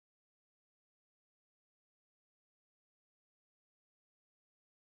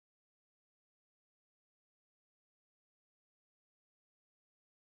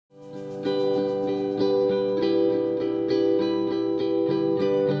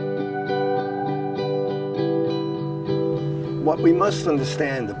What we must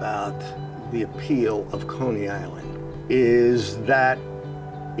understand about the appeal of Coney Island is that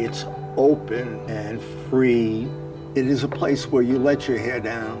it's open and free. It is a place where you let your hair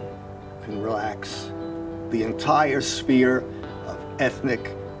down, you can relax. The entire sphere of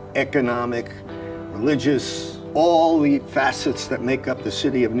ethnic, economic, religious, all the facets that make up the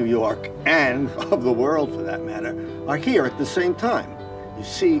city of New York and of the world for that matter are here at the same time. You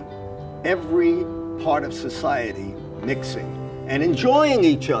see every part of society mixing and enjoying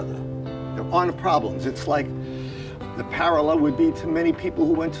each other. There aren't problems. It's like the parallel would be to many people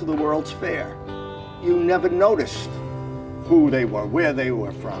who went to the World's Fair. You never noticed who they were, where they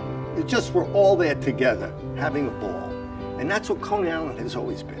were from. It just we're all there together, having a ball. And that's what Coney Island has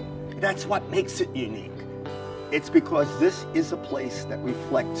always been. That's what makes it unique. It's because this is a place that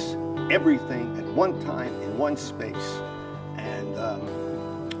reflects everything at one time, in one space. And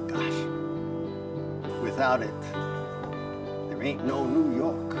gosh, without it, there ain't no New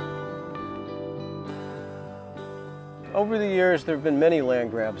York. Over the years, there have been many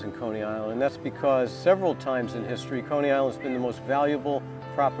land grabs in Coney Island, and that's because several times in history, Coney Island has been the most valuable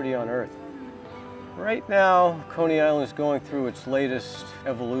property on Earth. Right now, Coney Island is going through its latest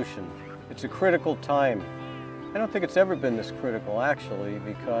evolution. It's a critical time. I don't think it's ever been this critical, actually,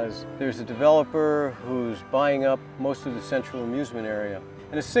 because there's a developer who's buying up most of the central amusement area.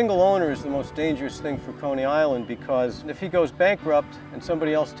 And a single owner is the most dangerous thing for Coney Island, because if he goes bankrupt and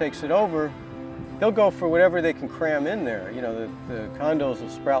somebody else takes it over, they'll go for whatever they can cram in there. You know, the condos will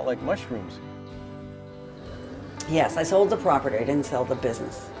sprout like mushrooms. Yes, I sold the property. I didn't sell the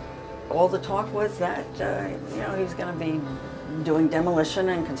business. All the talk was that, you know, he was going to be doing demolition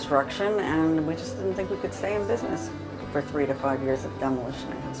and construction, and we just didn't think we could stay in business for 3 to 5 years of demolition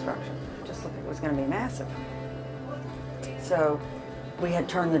and construction. It just looked like it was going to be massive. So we had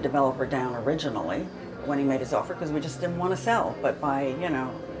turned the developer down originally when he made his offer because we just didn't want to sell. But by, you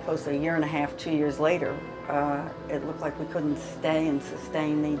know, close to a year and a half, 2 years later, it looked like we couldn't stay and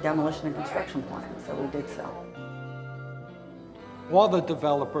sustain the demolition and construction plan, so we did sell. All the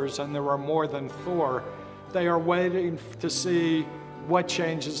developers, and there are more than 4, they are waiting to see what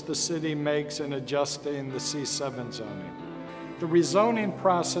changes the city makes in adjusting the C7 zoning. The rezoning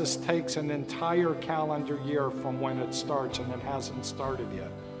process takes an entire calendar year from when it starts, and it hasn't started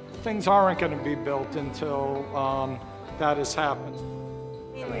yet. Things aren't going to be built until that has happened.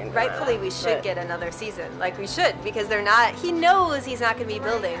 I mean, rightfully, we should get another season. Like, we should, because they're not, he knows he's not going to be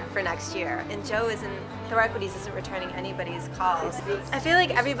building for next year. And Joe isn't, Thor Equities isn't returning anybody's calls. I feel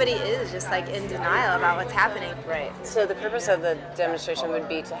like everybody is just like in denial about what's happening. Right. So the purpose of the demonstration would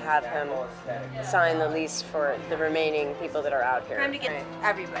be to have him sign the lease for the remaining people that are out here. For him to get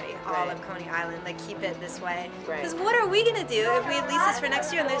everybody, all of Coney Island, like keep it this way. Because Right. what are we going to do if we have leases for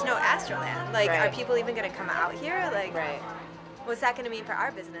next year and there's no Astroland? Like, Right. are people even going to come out here? Like, Right. what's that going to mean for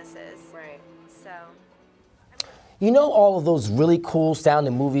our businesses? Right. So. You know all of those really cool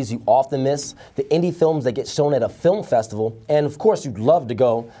sounding movies you often miss? The indie films that get shown at a film festival, and of course you'd love to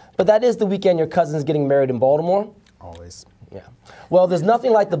go, but that is the weekend your cousin's getting married in Baltimore? Always. Yeah. Well, there's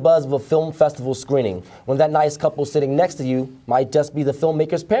nothing like the buzz of a film festival screening when that nice couple sitting next to you might just be the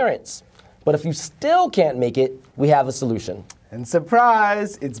filmmaker's parents. But if you still can't make it, we have a solution. And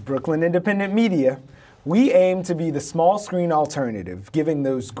surprise, it's Brooklyn Independent Media. We aim to be the small screen alternative, giving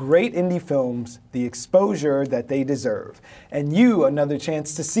those great indie films the exposure that they deserve, and you another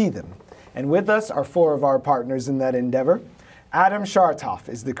chance to see them. And with us are 4 of our partners in that endeavor. Adam Schartoff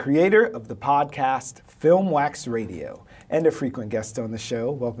is the creator of the podcast Filmwax Radio, and a frequent guest on the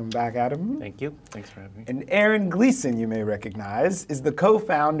show. Welcome back, Adam. Thank you. Thanks for having me. And Aaron Gleason, you may recognize, is the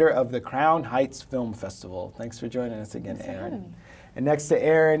co-founder of the Crown Heights Film Festival. Thanks for joining us again, Aaron. And next to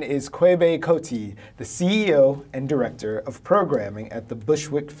Aaron is Kweighbaye Kotee, the CEO and Director of Programming at the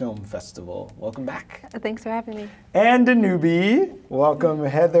Bushwick Film Festival. Welcome back. Thanks for having me. And a newbie, welcome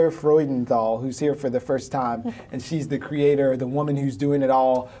Heather Freudenthal, who's here for the first time, and she's the creator, the woman who's doing it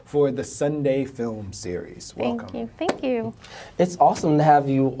all for the Sunday Film Series. Welcome. Thank you. Thank you. It's awesome to have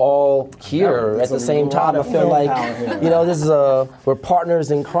you all here at the same time. I feel like, you know, this is we're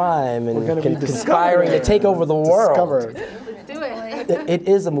partners in crime and conspiring to take over the world. It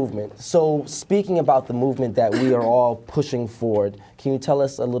is a movement. So speaking about the movement that we are all pushing forward, can you tell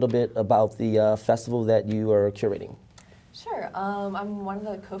us a little bit about the festival that you are curating? Sure. I'm one of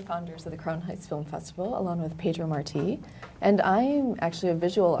the co-founders of the Crown Heights Film Festival, along with Pedro Marti. And I'm actually a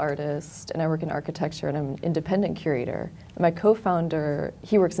visual artist, and I work in architecture, and I'm an independent curator. And my co-founder,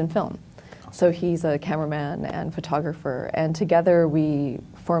 he works in film. So he's a cameraman and photographer. And together we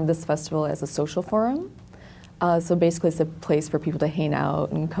formed this festival as a social forum. So basically it's a place for people to hang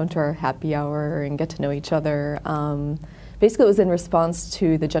out and come to our happy hour and get to know each other. basically it was in response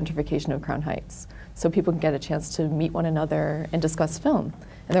to the gentrification of Crown Heights. So people can get a chance to meet one another and discuss film.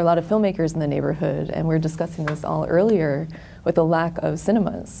 And there are a lot of filmmakers in the neighborhood, and we were discussing this all earlier with the lack of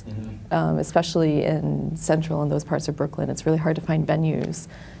cinemas, especially in Central and those parts of Brooklyn. It's really hard to find venues.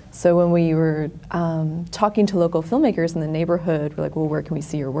 So when we were talking to local filmmakers in the neighborhood, we're like, well, where can we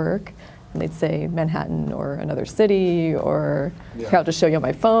see your work? And they'd say Manhattan or another city, or here, I'll just show you on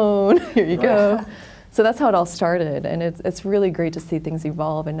my phone, here you go. So that's how it all started, and it's really great to see things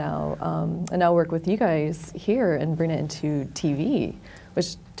evolve, and now work with you guys here and bring it into TV,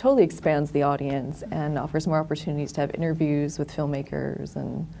 which totally expands the audience and offers more opportunities to have interviews with filmmakers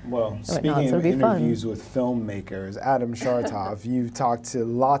and speaking of interviews with filmmakers, Adam Schartoff, you've talked to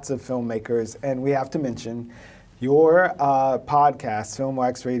lots of filmmakers, and we have to mention your podcast,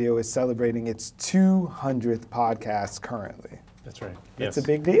 Filmwax Radio, is celebrating its 200th podcast currently. That's right. It's a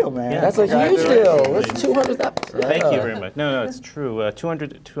big deal, man. Yeah, that's a huge deal. It's 200th episode. Thank you very much. No, it's true.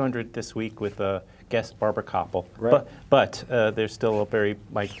 200 this week with guest Barbara Koppel. Right. But there's still a very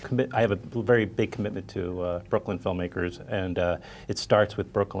I have a very big commitment to Brooklyn filmmakers, and it starts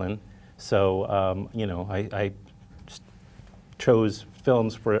with Brooklyn. So you know, I chose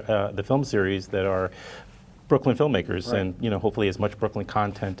films for the film series that are Brooklyn filmmakers, and you know, hopefully as much Brooklyn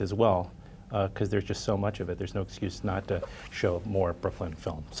content as well. Because there's just so much of it. There's no excuse not to show more Brooklyn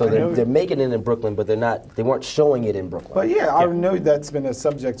film. So they're making it in Brooklyn, but they weren't showing it in Brooklyn. But yeah, I know that's been a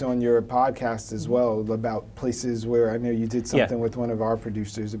subject on your podcast as well, about places where I know you did something with one of our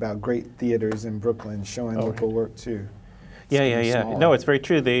producers about great theaters in Brooklyn showing local work too. Yeah. No, it's very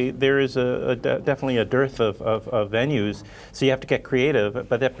true. There is definitely a dearth of venues, so you have to get creative,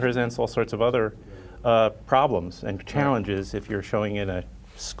 but that presents all sorts of other problems and challenges if you're showing in a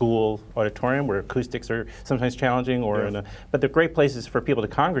school auditorium where acoustics are sometimes challenging, or but they're great places for people to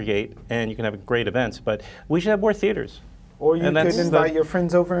congregate, and you can have great events. But we should have more theaters. Or you could invite your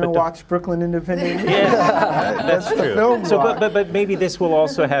friends over and watch Brooklyn Independent. Yeah, that's true. The film block. But maybe this will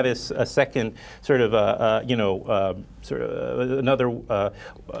also have a second sort of another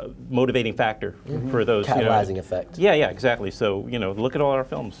motivating factor for those catalyzing effect. Yeah, exactly. So look at all our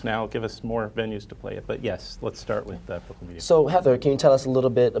films now. Give us more venues to play it. But yes, let's start with Brooklyn Media. So Heather, can you tell us a little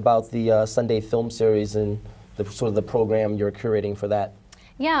bit about the Sunday film series and the program you're curating for that?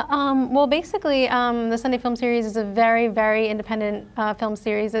 Yeah, well, basically, the Sunday Film Series is a very, very independent film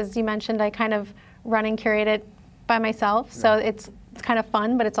series. As you mentioned, I kind of run and curate it by myself, so it's kind of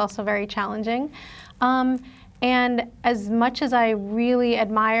fun, but it's also very challenging. And as much as I really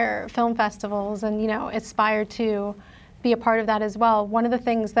admire film festivals and, aspire to be a part of that as well, one of the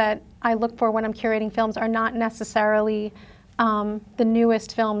things that I look for when I'm curating films are not necessarily the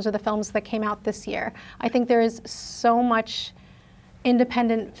newest films or the films that came out this year. I think there is so much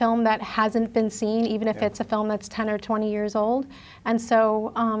independent film that hasn't been seen, even if it's a film that's 10 or 20 years old. And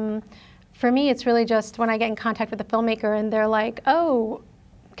so for me, it's really just when I get in contact with a filmmaker and they're like, oh,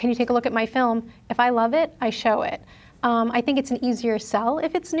 can you take a look at my film? If I love it, I show it. I think it's an easier sell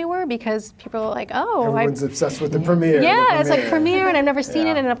if it's newer, because people are like, oh. Everyone's obsessed with the premiere. Yeah, it's like premiere and I've never seen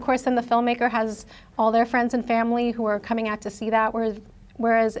it. And of course, then the filmmaker has all their friends and family who are coming out to see that.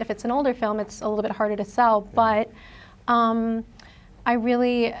 Whereas if it's an older film, it's a little bit harder to sell. But I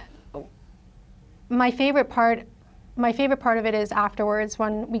really, my favorite part of it is afterwards,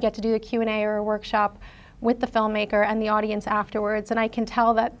 when we get to do the Q&A or a workshop with the filmmaker and the audience afterwards, and I can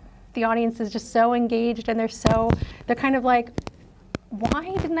tell that the audience is just so engaged, and they're kind of like,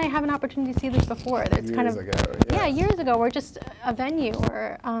 why didn't I have an opportunity to see this before? Years ago, we're just a venue,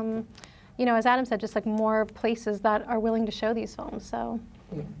 or as Adam said, just like more places that are willing to show these films. So.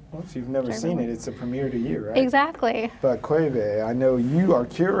 Well, if you've never seen it, it's a premiere to you, right? Exactly. But Kweighbaye, I know you are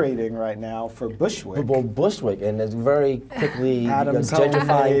curating right now for Bushwick. For Bushwick, and it's very quickly Adam's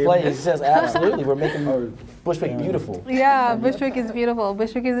gentrifying place. Yes, absolutely. We're making Bushwick beautiful. Yeah, Bushwick is beautiful.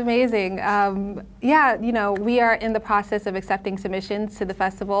 Bushwick is amazing. We are in the process of accepting submissions to the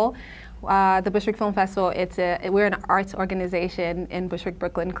festival. The Bushwick Film Festival, we're an arts organization in Bushwick,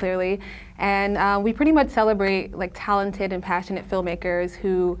 Brooklyn, clearly. And we pretty much celebrate talented and passionate filmmakers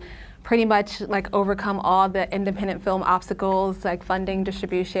who pretty much overcome all the independent film obstacles like funding,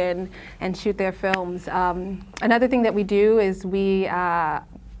 distribution, and shoot their films. Another thing that we do is we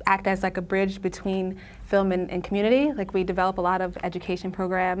act as a bridge between film and community. We develop a lot of education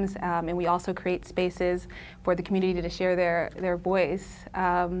programs, and we also create spaces for the community to share their voice.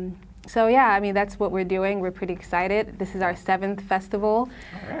 So yeah, I mean, that's what we're doing. We're pretty excited. This is our 7th festival.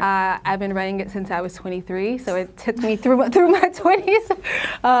 I've been running it since I was 23, so it took me through my 20s.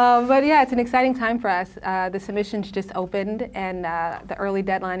 But yeah, it's an exciting time for us. The submissions just opened, and the early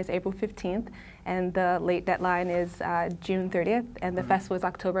deadline is April 15th, and the late deadline is June 30th, and the festival is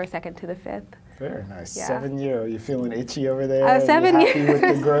October 2nd to the 5th. Very nice. Yeah. 7 year. Are you feeling itchy over there? 7 years. Happy with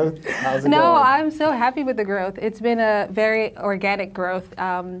the growth? How's it No, going? I'm so happy with the growth. It's been a very organic growth.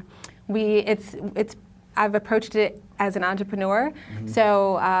 I've approached it as an entrepreneur,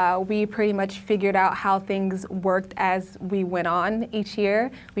 so we pretty much figured out how things worked as we went on each year.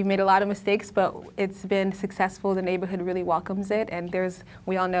 We made a lot of mistakes, but it's been successful. The neighborhood really welcomes it, and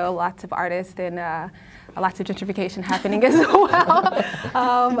we all know, lots of artists and lots of gentrification happening as well.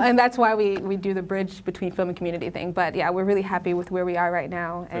 And that's why we do the bridge between film and community thing. But yeah, we're really happy with where we are right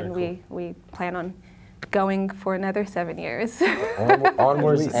now, and we plan on going for another 7 years.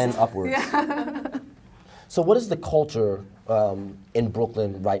 Onwards and upwards. Yeah. So what is the culture in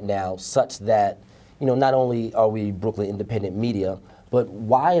Brooklyn right now such that, not only are we Brooklyn independent media, but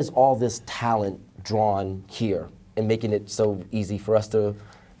why is all this talent drawn here and making it so easy for us to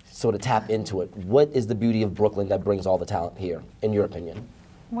sort of tap into it? What is the beauty of Brooklyn that brings all the talent here, in your opinion?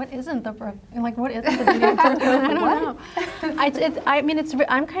 What isn't the Brooklyn? Like, what isn't the beauty of Brooklyn? I don't know. I mean,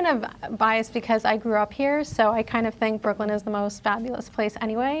 I'm kind of biased because I grew up here, so I kind of think Brooklyn is the most fabulous place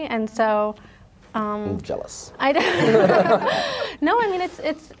anyway, and so. I'm jealous. No, I mean,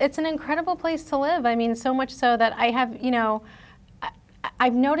 it's an incredible place to live. I mean, so much so that I have,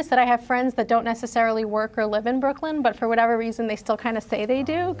 I've noticed that I have friends that don't necessarily work or live in Brooklyn, but for whatever reason, they still kind of say they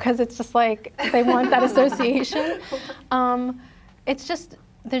do, because it's just like, they want that association.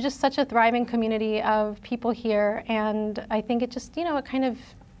 There's just such a thriving community of people here, and I think it just, it kind of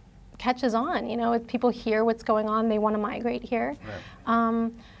catches on. If people hear what's going on, they want to migrate here.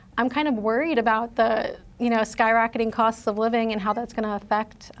 Right. I'm kind of worried about the, skyrocketing costs of living and how that's going to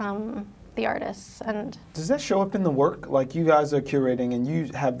affect the artists. And does that show up in the work? Like, you guys are curating, and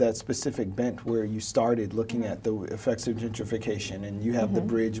you have that specific bent where you started looking at the effects of gentrification, and you have the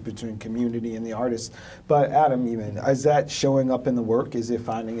bridge between community and the artist. But Adam, even, is that showing up in the work? Is it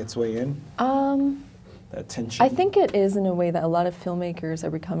finding its way in? That tension? I think it is, in a way that a lot of filmmakers are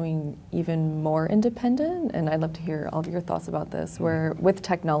becoming even more independent, and I'd love to hear all of your thoughts about this, where with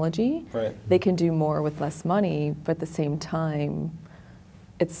technology, they can do more with less money, but at the same time,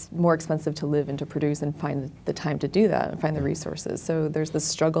 it's more expensive to live and to produce and find the time to do that and find the resources. So there's this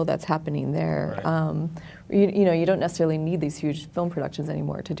struggle that's happening there. Right. You don't necessarily need these huge film productions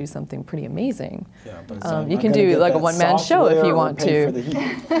anymore to do something pretty amazing. Yeah, but you can do like a one-man show if you want to.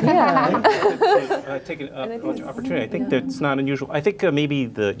 Take an opportunity. I think that's not unusual. I think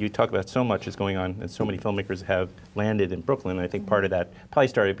maybe you talk about so much is going on, and so many filmmakers have landed in Brooklyn. I think part of that probably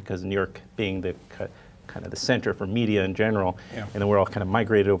started because New York being the kind of the center for media in general, and then we're all kind of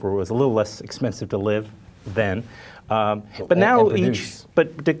migrated over. It was a little less expensive to live then. But now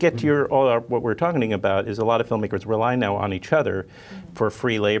but to get to what we're talking about is a lot of filmmakers rely now on each other for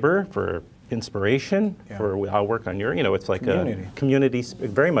free labor, for inspiration, for I'll work on your, it's like a community,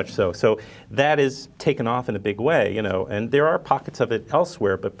 very much so. So that is taken off in a big way, and there are pockets of it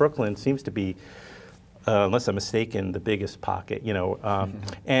elsewhere, but Brooklyn seems to be, unless I'm mistaken, the biggest pocket,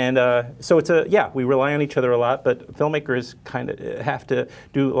 and so it's we rely on each other a lot, but filmmakers kind of have to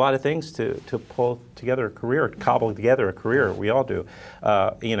do a lot of things to pull together a career, cobble together a career. We all do,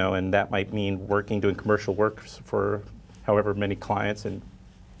 and that might mean doing commercial work for however many clients and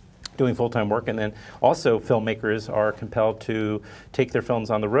doing full-time work, and then also filmmakers are compelled to take their films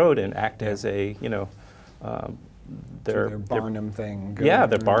on the road and act as a, their Barnum thing. Yeah,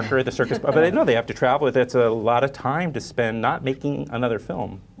 the Barker, the circus, but they know they have to travel. That's a lot of time to spend not making another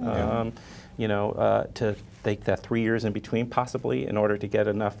film. To take that 3 years in between, possibly, in order to get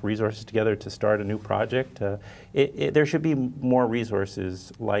enough resources together to start a new project. There should be more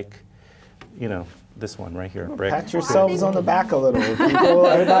resources like, this one right here. BRIC. Pat yourselves on the back a little. People,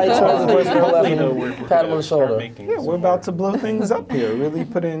 everybody pat on the shoulder. Yeah, we're about to blow things up here. Really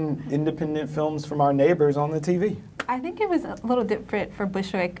put in independent films from our neighbors on the TV. I think it was a little different for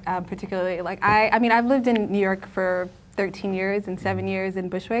Bushwick, particularly. Like I mean, I've lived in New York for 13 years and 7 years in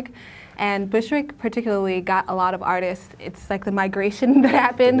Bushwick. And Bushwick particularly got a lot of artists. It's like the migration that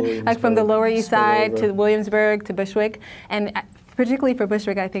happened, like from the Lower East Side to Williamsburg to Bushwick. And particularly for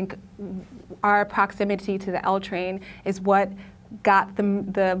Bushwick, I think our proximity to the L train is what got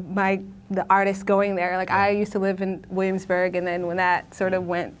the artists going there. Like I used to live in Williamsburg, and then when that sort of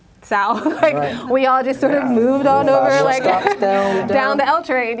went south, we all just sort of moved on over, like down the L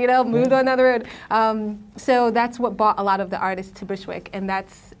train, moved on down the road. So that's what brought a lot of the artists to Bushwick, and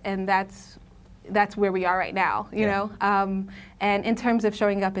that's that's where we are right now, you know. And in terms of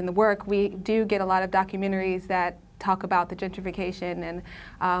showing up in the work, we do get a lot of documentaries that talk about the gentrification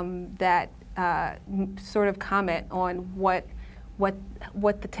and that sort of comment on what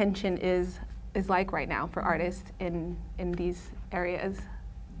the tension is like right now for artists in these areas.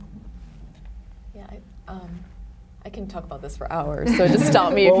 Yeah, I can talk about this for hours, so just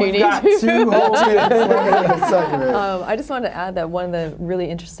stop me if you need got to. 2 whole minutes. I just wanted to add that one of the really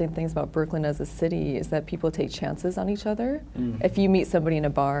interesting things about Brooklyn as a city is that people take chances on each other. If you meet somebody in a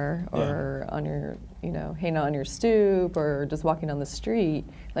bar or on your, hanging out on your stoop or just walking down the street,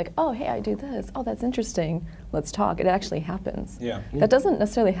 like, oh, hey, I do this. Oh, that's interesting. Let's talk. It actually happens. That doesn't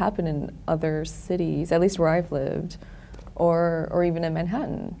necessarily happen in other cities, at least where I've lived. Or even in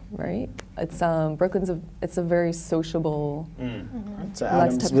Manhattan, right? It's it's a very sociable, It's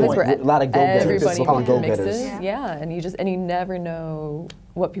Adam's place where a lot of go-getters. everybody mixes. Yeah, and you never know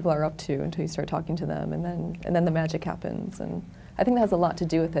what people are up to until you start talking to them, and then the magic happens. And I think that has a lot to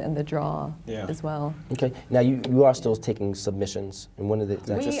do with it and the draw as well. Okay, now you are still taking submissions, and when is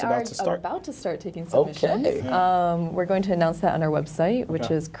that we just are about to start? taking submissions. Okay. We're going to announce that on our website,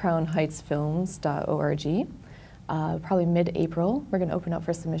 which is crownheightsfilms.org. Probably mid-April, we're going to open up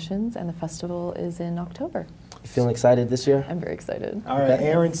for submissions, and the festival is in October. You feeling excited this year? I'm very excited. All right,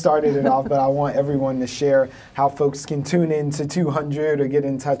 Aaron started it off, but I want everyone to share how folks can tune in to 200 or get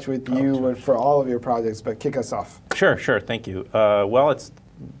in touch with you for all of your projects, but kick us off. Sure, thank you. Well, it's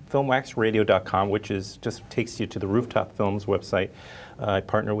filmwaxradio.com, which just takes you to the Rooftop Films website. I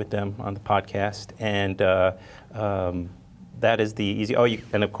partner with them on the podcast, and that is the easy.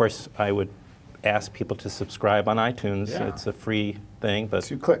 And of course, I would ask people to subscribe on iTunes. It's a free thing, but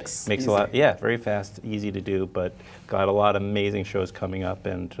 2 clicks. Makes easy. a lot. Very fast, easy to do. But got a lot of amazing shows coming up,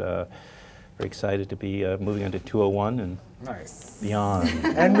 and very excited to be moving on to 201 and beyond.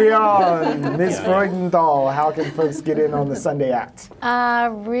 And beyond, Ms. Freudenthal, how can folks get in on the Sunday Act?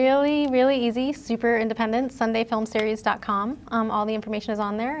 Really, really easy, super independent, sundayfilmseries.com. All the information is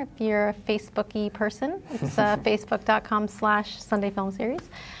on there. If you're a Facebook-y person, it's facebook.com/sundayfilmseries.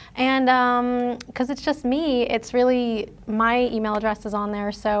 And because it's just me, it's really, my email address is on there,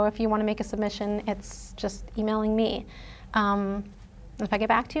 so if you want to make a submission, it's just emailing me. If I get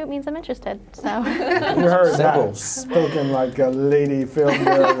back to you, it means I'm interested. So you heard that, spoken like a lady film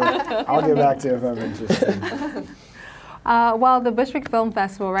director. I'll get back to you if I'm interested. Well, the Bushwick Film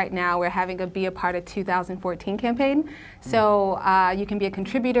Festival right now, we're having a Be a Part of 2014 campaign. So you can be a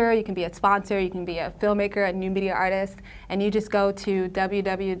contributor, you can be a sponsor, you can be a filmmaker, a new media artist, and you just go to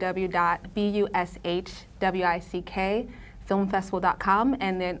www.bushwickfilmfestival.com,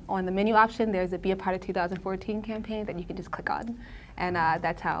 and then on the menu option, there's a Be a Part of 2014 campaign that you can just click on. And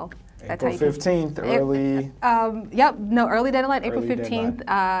that's how April 15th, early. Early deadline, April 15th.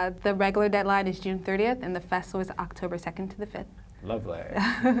 Deadline. The regular deadline is June 30th, and the festival is October 2nd to the 5th. Lovely.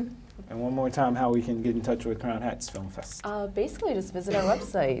 And one more time, how we can get in touch with Crown Heights Film Fest. Basically, just visit our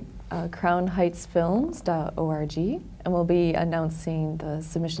website, crownheightsfilms.org, and we'll be announcing the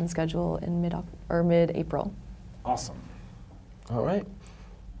submission schedule in mid-April. Awesome. All right.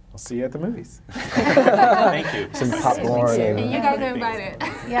 I'll see you at the movies. Thank you. Some popcorn. And you guys are invited.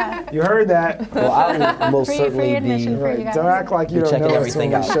 Yeah. You heard that. Well, I'll most certainly admission be for you guys. Don't act like you don't checking know us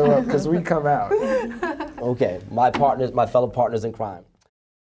everything when we out. show up, because we come out. Okay, my fellow partners in crime.